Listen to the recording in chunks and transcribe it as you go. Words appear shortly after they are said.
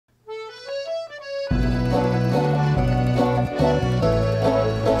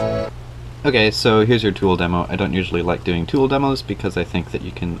Okay, so here's your tool demo. I don't usually like doing tool demos because I think that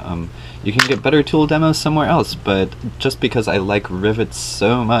you can get better tool demos somewhere else, but just because I like rivets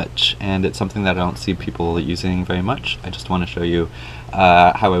so much and it's something that I don't see people using very much, I just want to show you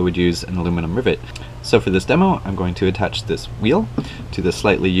how I would use an aluminum rivet. So for this demo, I'm going to attach this wheel to the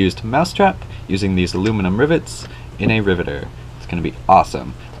slightly used mousetrap using these aluminum rivets in a riveter. It's going to be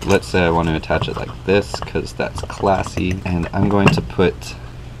awesome. Let's say I want to attach it like this because that's classy, and I'm going to put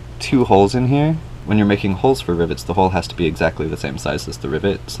 2 holes in here. When you're making holes for rivets, the hole has to be exactly the same size as the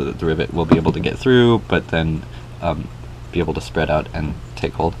rivet so that the rivet will be able to get through, but then be able to spread out and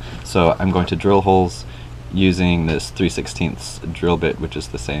take hold. So I'm going to drill holes using this 3/16 drill bit, which is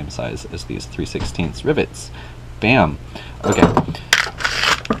the same size as these 3/16 rivets. Bam! Okay,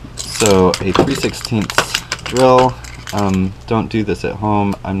 so a 3/16 drill. Don't do this at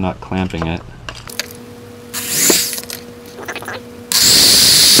home. I'm not clamping it.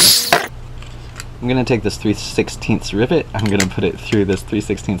 I'm going to take this 3/16 rivet, I'm going to put it through this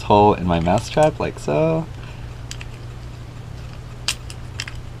 3/16 hole in my mousetrap, like so.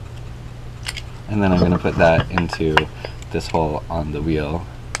 And then I'm going to put that into this hole on the wheel,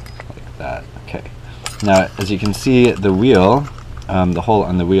 like that. Okay. Now, as you can see, the wheel, the hole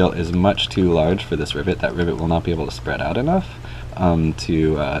on the wheel is much too large for this rivet. That rivet will not be able to spread out enough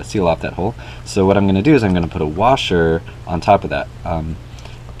to seal off that hole. So what I'm going to do is I'm going to put a washer on top of that.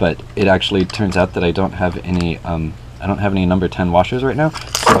 But it actually turns out that I don't have any number 10 washers right now,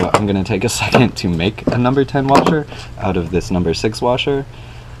 so I'm going to take a second to make a number 10 washer out of this number 6 washer.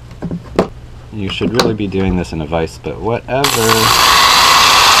 You should really be doing this in a vise, but whatever.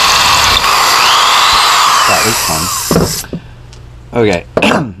 That was fun. Okay,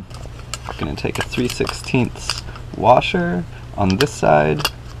 I'm going to take a 3/16 washer on this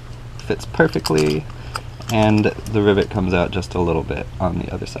side, fits perfectly. And the rivet comes out just a little bit on the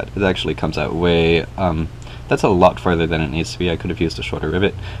other side. It actually comes out way, that's a lot farther than it needs to be. I could have used a shorter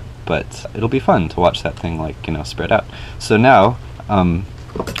rivet, but it'll be fun to watch that thing, like, you know, spread out. So now,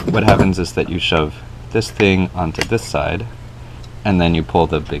 what happens is that you shove this thing onto this side, and then you pull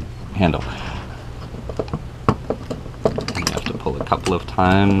the big handle. And you have to pull a couple of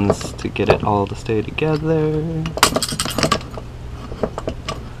times to get it all to stay together.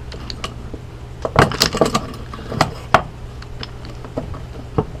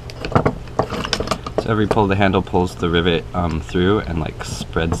 Every pull, the handle pulls the rivet through and like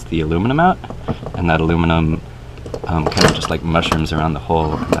spreads the aluminum out, and that aluminum kind of just like mushrooms around the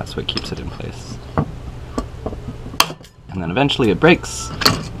hole, and that's what keeps it in place. And then eventually it breaks,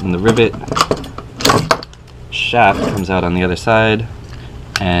 and the rivet shaft comes out on the other side,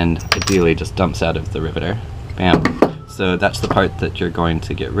 and ideally just dumps out of the riveter. Bam! So that's the part that you're going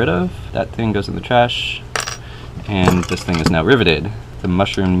to get rid of. That thing goes in the trash, and this thing is now riveted. The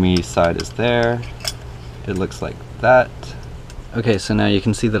mushroomy side is there. It looks like that. Okay, so now you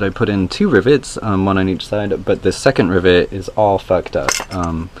can see that I put in 2 rivets, one on each side, but the second rivet is all fucked up.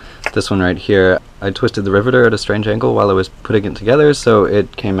 This one right here, I twisted the riveter at a strange angle while I was putting it together, so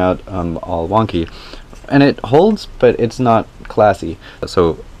it came out all wonky. And it holds, but it's not classy.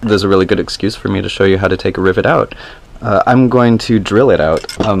 So there's a really good excuse for me to show you how to take a rivet out. I'm going to drill it out.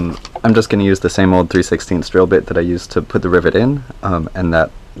 I'm just going to use the same old 3/16 drill bit that I used to put the rivet in, and that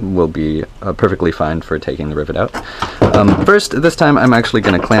will be perfectly fine for taking the rivet out. First, this time I'm actually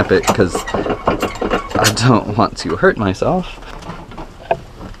going to clamp it because I don't want to hurt myself.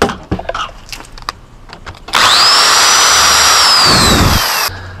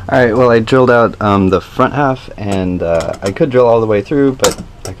 Alright, well, I drilled out the front half, and I could drill all the way through, but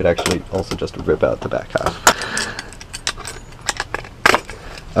I could actually also just rip out the back half.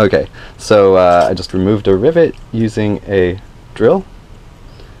 Okay, so I just removed a rivet using a drill,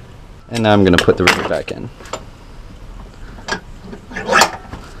 and now I'm going to put the rivet back in.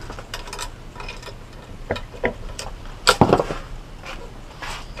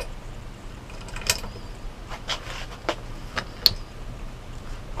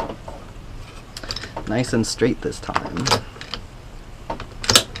 Nice and straight this time.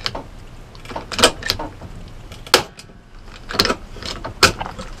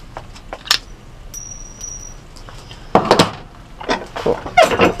 Cool.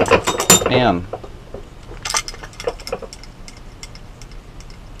 Bam.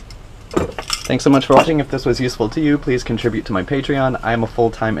 Thanks so much for watching. If this was useful to you, please contribute to my Patreon. I am a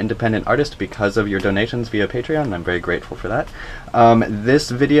full-time independent artist because of your donations via Patreon, and I'm very grateful for that. This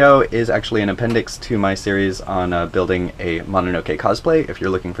video is actually an appendix to my series on building a Mononoke cosplay. If you're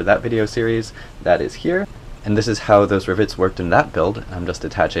looking for that video series, that is here. And this is how those rivets worked in that build. I'm just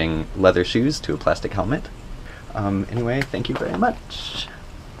attaching leather shoes to a plastic helmet. Anyway, thank you very much.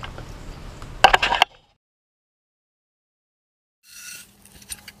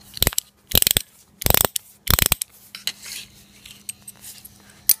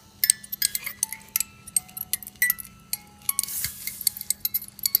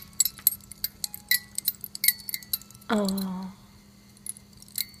 Oh.